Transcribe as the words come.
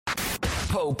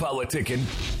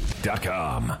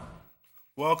PoePoliticking.com.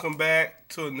 Welcome back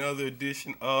to another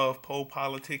edition of Poe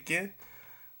Politicking.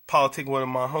 Politicking with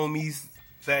my homies,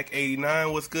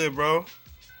 Zach89. What's good, bro?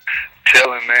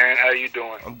 Chilling, man. How you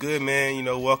doing? I'm good, man. You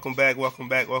know, welcome back. Nice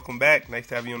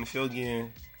to have you on the show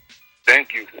again.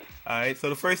 Thank you. All right, so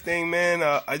the first thing, man,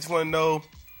 I just want to know,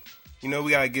 you know,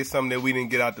 we got to get something that we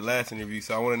didn't get out the last interview,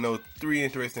 so I want to know 3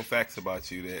 interesting facts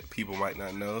about you that people might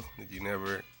not know, that you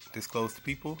never disclosed to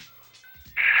people.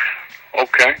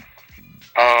 Okay.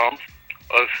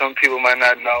 Some people might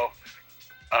not know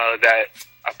that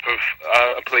I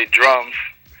play drums.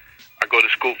 I go to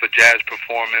school for jazz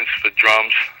performance for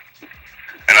drums,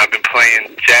 and I've been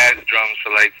playing jazz drums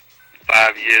for like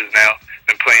 5 years now.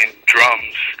 Been playing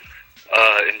drums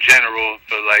in general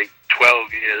for like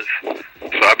 12 years.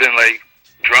 So I've been like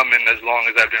drumming as long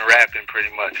as I've been rapping,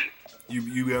 pretty much. You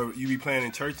be playing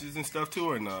in churches and stuff too,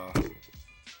 or no?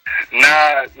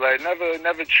 Nah, like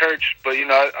never church, but you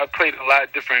know, I played a lot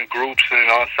of different groups and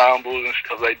ensembles and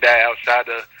stuff like that outside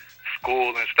of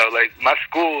school and stuff. Like my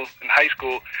school in high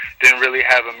school didn't really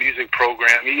have a music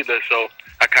program either, so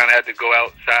I kind of had to go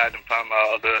outside and find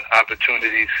my other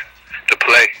opportunities to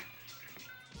play.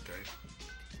 Okay.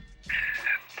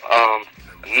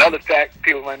 Another fact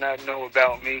people might not know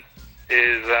about me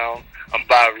is I'm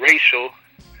biracial.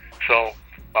 So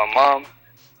my mom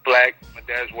black, my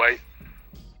dad's white.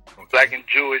 Black and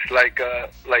Jewish, like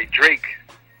Drake.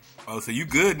 Oh, so you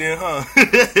good then, huh?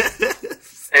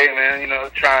 Hey, man, you know,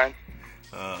 trying.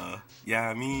 Yeah,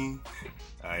 I mean,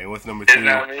 all right. What's number 2? You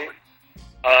know what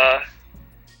I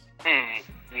mean?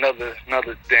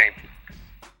 Another thing.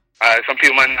 Some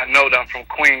people might not know that I'm from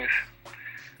Queens,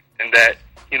 and that,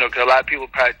 you know, because a lot of people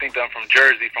probably think that I'm from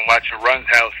Jersey from watching Run's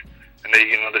House. And they,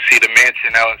 you know, they see the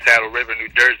mansion out in Saddle River, New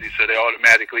Jersey, so they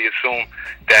automatically assume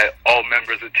that all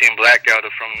members of Team Blackout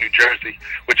are from New Jersey,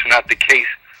 which is not the case.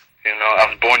 You know, I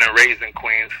was born and raised in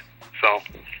Queens, so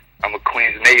I'm a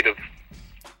Queens native.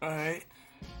 All right.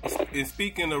 And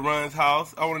speaking of Run's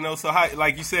House, I want to know, so how,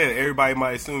 like you said, everybody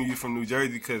might assume you from New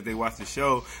Jersey because they watch the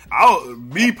show.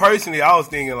 Me personally, I was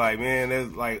thinking like, man, I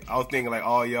was thinking like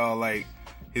all y'all like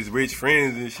his rich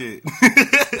friends and shit.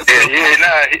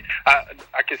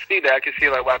 I can see that. I can see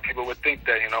like why people would think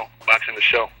that, you know, watching the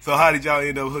show. So how did y'all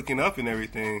end up hooking up and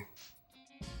everything?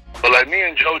 Well, like me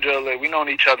and JoJo, like we known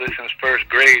each other since first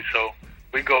grade, so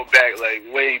we go back like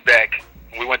way back.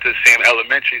 We went to the same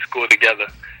elementary school together.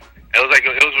 It was a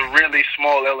really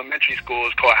small elementary school. It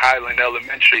was called Highland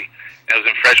Elementary. It was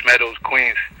in Fresh Meadows,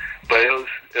 Queens. But it was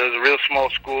a real small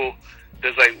school.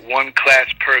 There's like one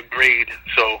class per grade,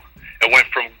 so it went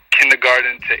from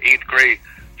kindergarten to 8th grade.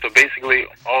 So basically,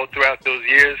 all throughout those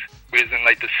years, we was in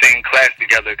like the same class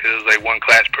together because it was like one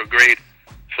class per grade.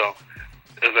 So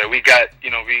it was like we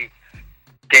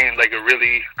gained like a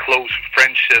really close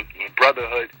friendship and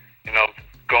brotherhood, you know,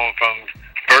 going from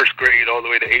first grade all the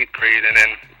way to 8th grade and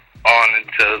then on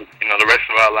into, you know, the rest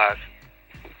of our lives.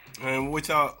 And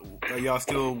are y'all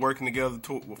still working together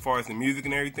as far as the music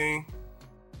and everything?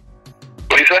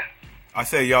 What do you say? I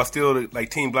said y'all still like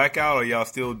Team Blackout, or y'all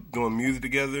still doing music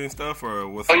together and stuff, or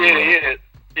what's? Oh yeah.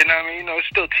 You know what I mean? You know, it's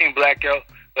still Team Blackout.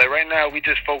 Like right now, we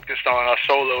just focused on our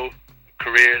solo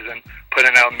careers and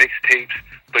putting out mixtapes.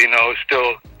 But you know, it's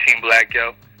still Team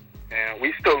Blackout, and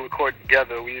we still record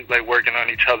together. We like working on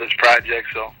each other's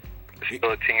projects, so it's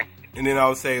still a team. And then I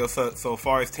would say, so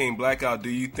far as Team Blackout, do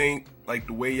you think like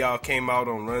the way y'all came out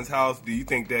on Run's House, do you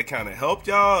think that kind of helped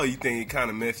y'all, or you think it kind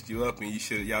of messed you up and y'all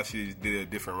should have just did a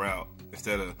different route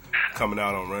instead of coming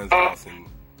out on Run's House? And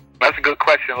that's a good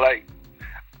question. Like,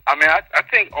 I mean, I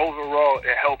think overall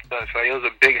it helped us. Like, it was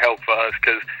a big help for us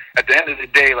because at the end of the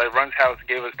day, like Run's House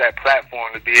gave us that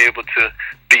platform to be able to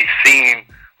be seen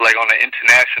like on an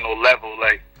international level.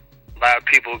 Like a lot of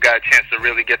people got a chance to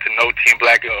really get to know Team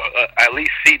Blackout, at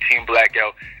least see Team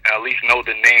Blackout, and at least know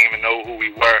the name and know who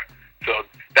we were. So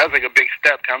that was like a big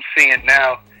step. I'm seeing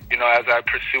now, you know, as I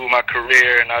pursue my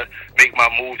career and I make my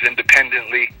moves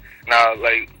independently, now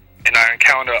like, and I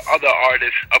encounter other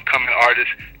artists, upcoming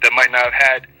artists that might not have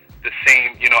had the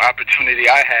same, you know, opportunity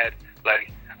I had.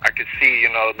 Like, I could see, you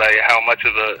know, like how much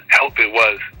of a help it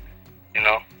was, you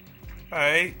know. All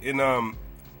right, and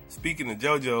speaking of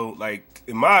JoJo, like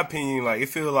in my opinion, like it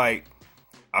feels like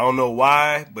I don't know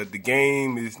why, but the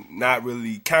game is not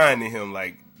really kind to him.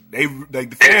 Like the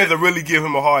fans are really giving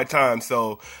him a hard time.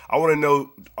 So I want to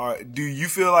know, do you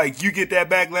feel like you get that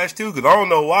backlash too? Because I don't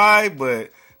know why,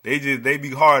 but they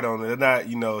be hard on it. They're not,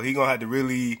 you know, he gonna have to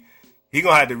really, you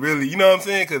know what I'm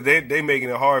saying? Because they making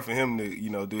it hard for him to, you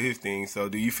know, do his thing. So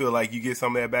do you feel like you get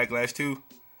some of that backlash too?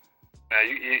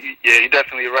 Yeah, you're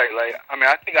definitely right. Like, I mean,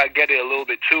 I think I get it a little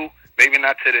bit too. maybe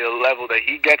not to the level that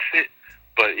he gets it,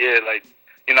 but yeah, like,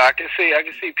 you know, I can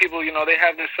see people, you know, they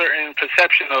have this certain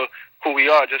perception of who we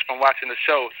are just from watching the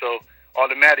show. So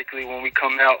automatically, when we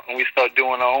come out and we start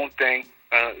doing our own thing,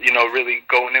 you know, really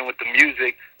going in with the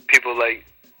music, people like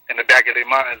in the back of their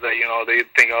minds, like, you know, they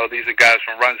think, oh, these are guys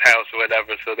from Run's House or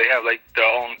whatever. So they have like their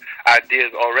own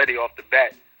ideas already off the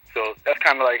bat. So that's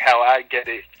kind of like how I get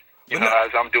it, you know,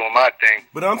 as I'm doing my thing.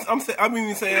 But I'm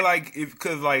even saying like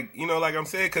because like, you know, like I'm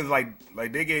saying, because like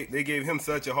they gave him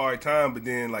such a hard time, but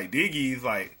then like Diggy's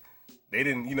like they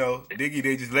didn't, you know, Diggy,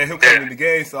 they just let him come in the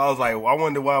game. So I was like, well, I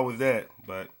wonder why was that.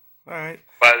 But all right.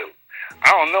 But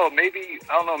I don't know. Maybe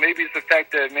it's the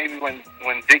fact that maybe when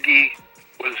Diggy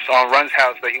was on Run's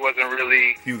House, that he wasn't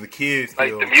really, he was a kid still.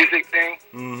 Like the music thing.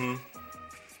 Mm-hmm.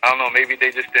 I don't know. Maybe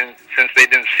they just didn't, since they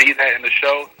didn't see that in the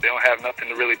show, they don't have nothing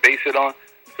to really base it on.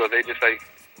 So they just like,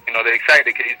 you know, they're excited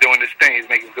because he's doing this thing. He's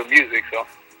making good music. So.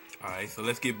 All right. So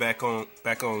let's get back on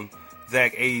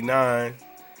Zach 89.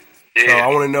 Yeah. So I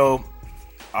want to know.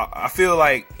 I feel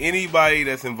like anybody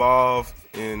that's involved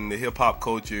in the hip hop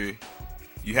culture,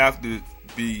 you have to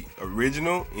be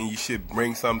original and you should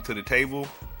bring something to the table.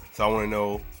 So I want to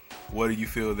know, what do you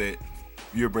feel that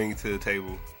you're bringing to the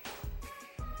table?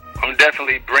 I'm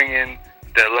definitely bringing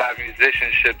the live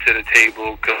musicianship to the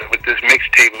table, because with this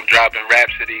mixtape I'm dropping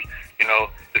Rhapsody, you know,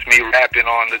 it's me rapping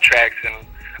on the tracks, and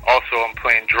also I'm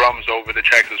playing drums over the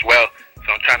tracks as well.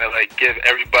 So I'm trying to like give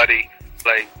everybody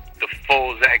like the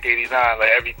full Zach 89,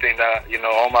 like everything that, you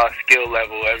know, all my skill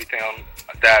level, everything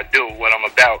that I do, what I'm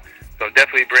about. So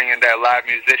definitely bringing that live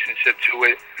musicianship to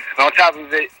it. And on top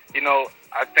of it, you know,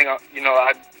 I think, you know,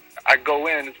 I go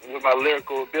in with my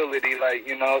lyrical ability, like,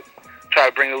 you know, try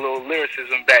to bring a little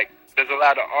lyricism back. There's a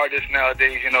lot of artists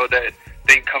nowadays, you know, that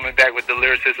they coming back with the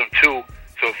lyricism too.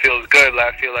 So it feels good.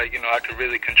 Like, I feel like, you know, I could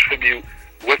really contribute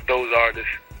with those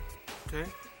artists. Okay.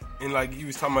 And like you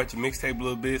was talking about your mixtape a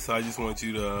little bit, so I just want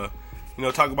you to, you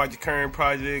know, talk about your current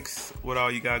projects, what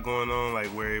all you got going on, like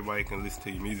where everybody can listen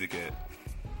to your music at.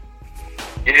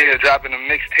 Yeah, dropping a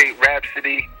mixtape,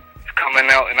 Rhapsody. It's coming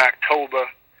out in October.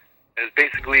 It's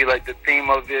basically like the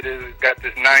theme of it is got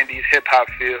this 90s hip hop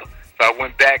feel. So I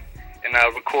went back and I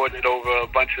recorded over a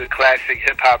bunch of classic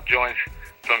hip hop joints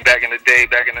from back in the day,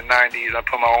 back in the 90s. I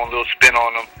put my own little spin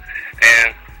on them.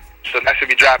 And so that should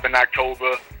be dropping in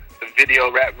October. The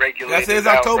video, Rap Regulator. I say it's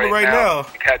October right now. You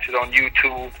can catch it on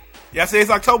YouTube. Yeah, I say it's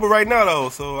October right now though.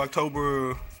 So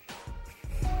October.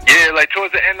 Yeah, like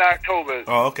towards the end of October.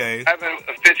 Oh, okay. I haven't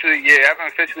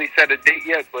officially set a date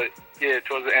yet, but yeah,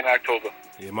 towards the end of October.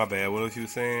 Yeah, my bad. What else you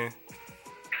saying?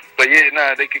 But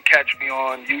yeah, they could catch me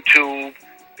on YouTube.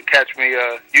 They catch me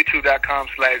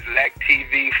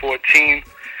youtube.com/ZachTV14,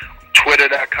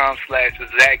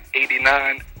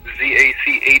 Twitter.com/Zach89,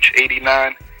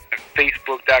 ZACH89, and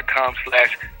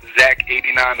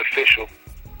Facebook.com/Zach89official.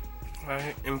 All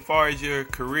right. And as far as your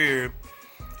career,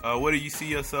 where do you see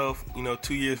yourself, you know,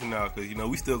 2 years from now? Because, you know,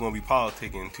 we still going to be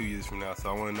politicking 2 years from now. So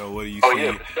I want to know, what do you see?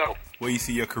 Yeah, for sure. Where you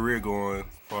see your career going, as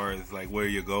far as, like, what are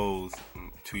your goals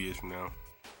 2 years from now?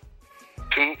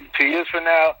 2 years from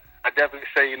now, I definitely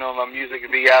say, you know, my music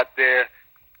will be out there.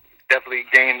 Definitely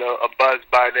gained a buzz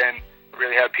by then.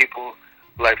 Really have people,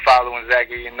 like, following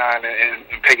Zach 89 and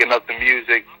picking up the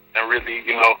music and really,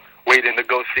 you know, waiting to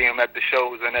go see him at the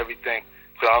shows and everything.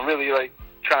 So I'm really, like,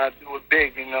 trying to do it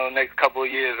big, you know, next couple of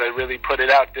years. I really put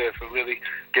it out there for really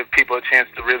give people a chance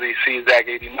to really see Zach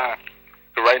 89.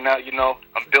 So right now, you know,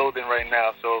 I'm building right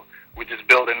now, so we're just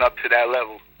building up to that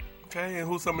level. Okay, and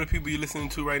who's some of the people you're listening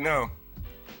to right now?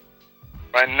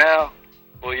 Right now,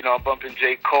 well, you know, I'm bumping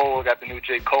J. Cole. I got the new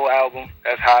J. Cole album.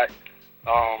 That's hot.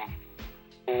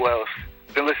 Who else?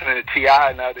 Been listening to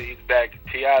T.I. now that he's back.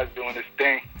 T.I. is doing his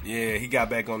thing. Yeah, he got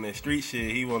back on that street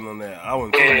shit. He wasn't on that. I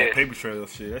wasn't feeling that Paper Trail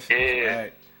shit. That shit was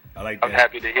right. I like that. I'm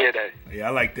happy to hear that. Yeah, I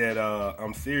like that.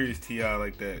 I'm serious T.I.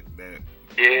 like that.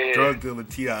 Yeah. Drug dealer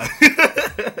T.I.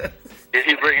 Yeah,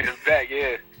 he bringing it back.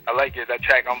 Yeah, I like it. That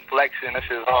track, I'm Flexing. That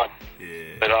shit's hard.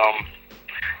 Yeah. But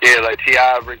yeah, like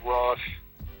T.I., Rick Ross,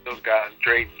 those guys,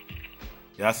 Drake.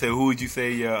 Yeah, I said, who would you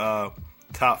say your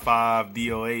top 5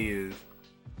 DOA is?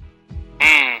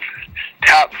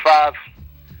 Top 5,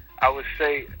 I would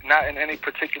say, not in any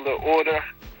particular order,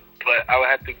 but I would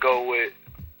have to go with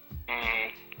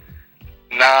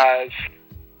Nas,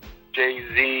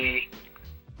 Jay-Z,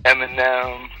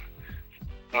 Eminem,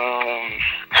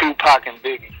 Tupac, and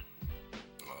Biggie.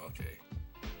 Oh, okay,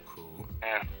 cool.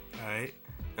 Yeah. All right,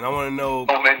 and I want to know.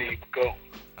 How many you can go?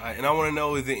 All right, and I want to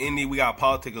know, is there any? We got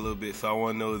politics a little bit, so I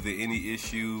want to know, is there any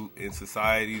issue in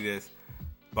society that's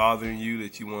bothering you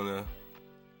that you want to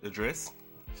address,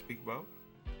 speak about?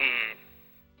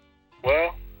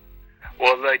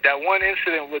 Well, like that one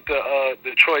incident with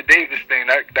the Troy Davis thing,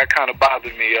 that kind of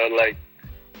bothered me. Like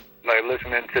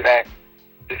listening to that,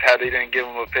 just how they didn't give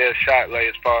him a fair shot. Like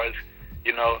as far as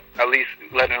at least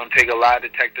letting him take a lie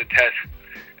detector test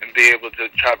and be able to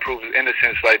try to prove his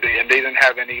innocence. Like and they didn't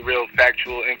have any real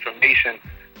factual information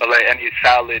or like any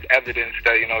solid evidence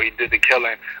that he did the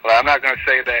killing. Like I'm not gonna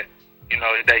say that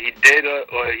that he did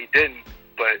or he didn't,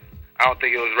 but I don't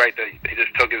think it was right that they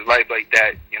just took his life like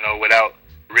that, without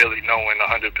really knowing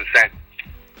 100%.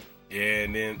 Yeah,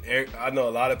 and then I know a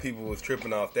lot of people was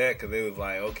tripping off that because they was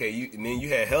like, okay, and then you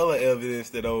had hella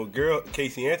evidence that old girl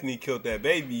Casey Anthony killed that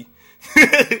baby. So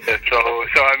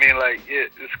I mean, like,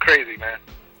 it's crazy, man.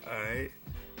 All right.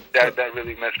 That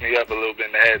really messed me up a little bit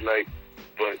in the head, like,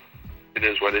 but it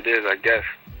is what it is, I guess.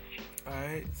 All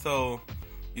right. So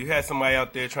you had somebody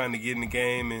out there trying to get in the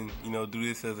game and do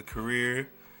this as a career.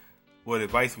 What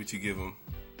advice would you give them?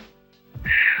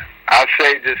 I'd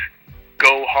say just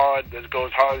go hard. Just go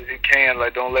as hard as you can.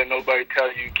 Like, don't let nobody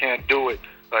tell you can't do it.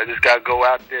 Like, just gotta go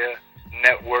out there,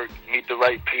 network, meet the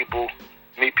right people,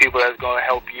 meet people that's gonna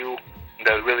help you,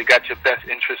 that really got your best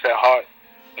interests at heart,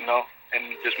 and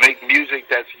just make music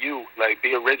that's you. Like,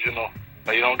 be original.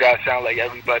 Like, you don't gotta sound like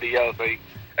everybody else. Like,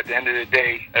 at the end of the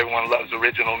day, everyone loves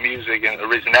original music and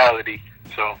originality.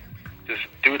 So, just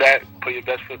do that. Put your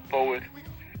best foot forward,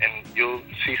 and you'll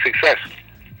see success.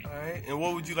 All right. And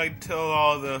what would you like to tell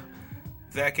all the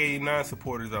Zach 89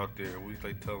 supporters out there? What would you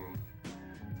like to tell them?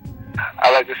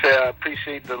 I like to say I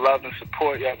appreciate the love and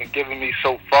support y'all been giving me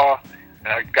so far, and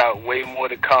I got way more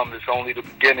to come. It's only the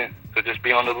beginning, so just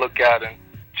be on the lookout and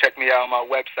check me out on my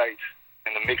websites.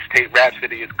 And the mixtape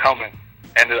Rhapsody is coming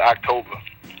end of October.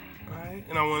 All right,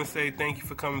 and I want to say thank you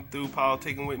for coming through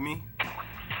Politicking with me.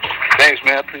 Thanks,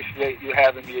 man. I appreciate you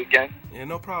having me again. Yeah,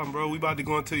 no problem, bro. We about to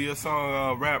go into your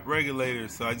song Rap Regulator,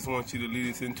 so I just want you to lead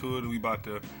us into it, and we about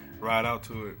to ride out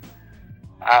to it.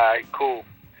 All right, cool.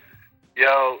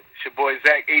 Yo, it's your boy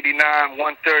Zach 89,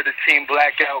 1/3 of Team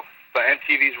Blackout for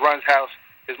MTV's Run's House.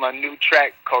 Is my new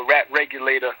track called Rap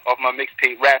Regulator off my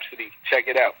mixtape Rhapsody. Check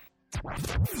it out.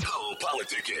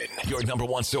 Politicking, your number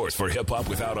one source for hip-hop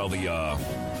without all the,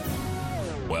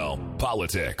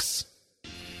 politics.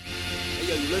 Hey,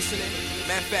 yo, you listening?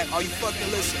 Matter of fact, are you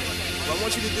fucking listening? What I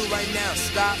want you to do right now,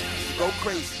 stop, go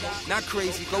crazy. Not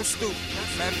crazy, go stupid.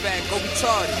 Matter of fact, go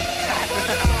retarded.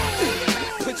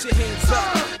 Put your hands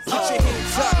up, put your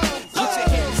hands up, put your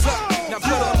hands up. Now put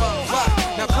them up, rock.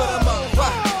 Now put them up,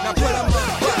 rock. Now put them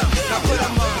up, rock. Now put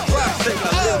them up, rock. Think I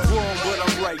live wrong, but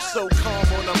I'm right. So calm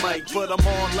on the mic, but I'm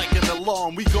on like an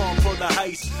alarm. We gone for the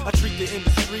heist. I treat the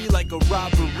industry like a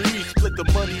robbery. Split the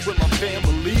money with my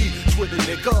family. Twitter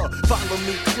nigga, follow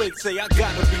me quick. Say I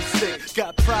gotta be sick.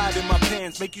 Got pride in my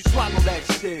pants, make you swallow that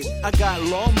shit. I got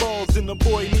long balls and the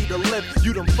boy need a lip.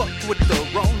 You done fucked with the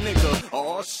wrong nigga.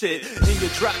 Oh shit, in your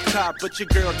drop top, but your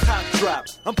girl top drop.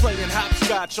 I'm playing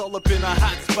hopscotch all up in a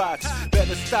hot spots.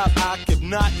 Better stop, if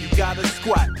not, you gotta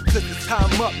squat. Cause it's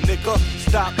time up, nigga.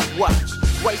 Stop and watch.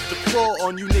 Wipe the floor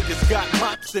on you niggas got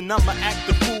mops, and I'ma act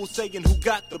the fool saying who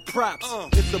got the props.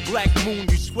 It's a black moon,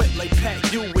 you sweat like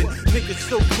Pat Ewing. Niggas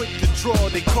so quick to draw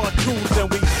they cartoons,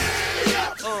 and we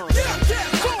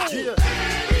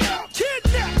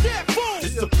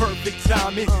it's the perfect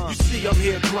timing. You see I'm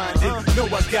here grinding. Know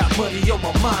I got money on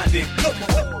my mind, and come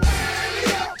on.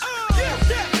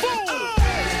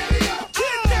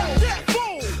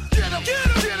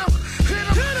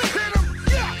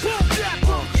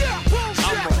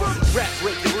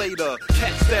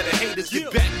 Cats that are haters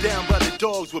get back down by the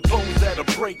dogs with bones that'll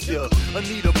break ya.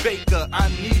 Anita Baker, I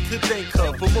need to thank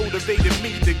her for motivating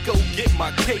me to go get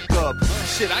my cake up.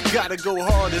 Shit, I gotta go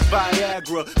hard as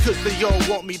Viagra, cause they all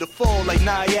want me to fall like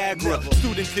Niagara.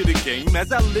 Student to the game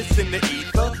as I listen to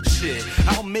Ether. Shit,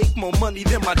 I'll make more money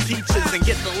than my teachers and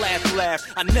get the last laugh.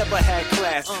 I never had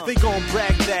class. They gon'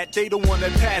 brag that they don't wanna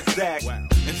pass that.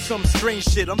 And some strange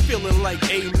shit, I'm feeling like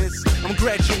Amos. I'm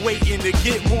graduating to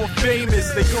get more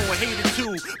famous. They gon' hate it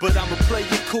too, but I'ma play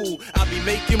it cool. I'll be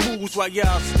making moves while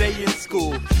y'all stay in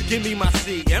school. Give me my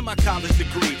C and my college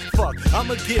degree. Fuck,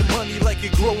 I'ma get money like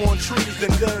it grow on trees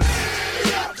and then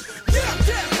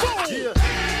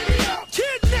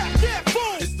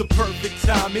it's the perfect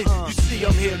timing. You see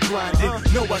I'm here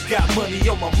grinding. Know I got money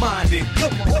on my mind and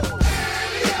come on.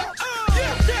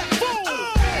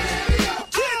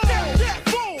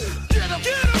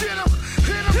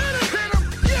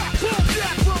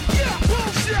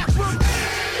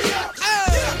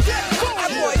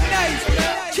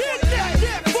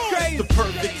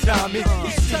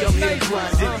 You see I'm here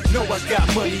grinding. Know I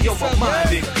got money on my mind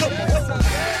and come on.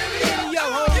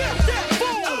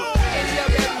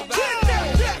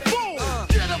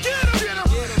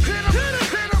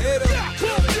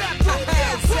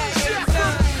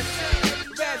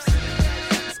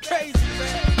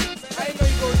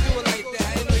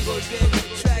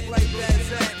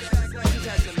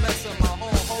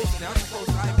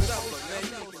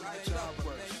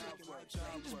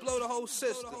 blow the whole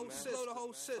system, man. Blow the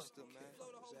whole system, man.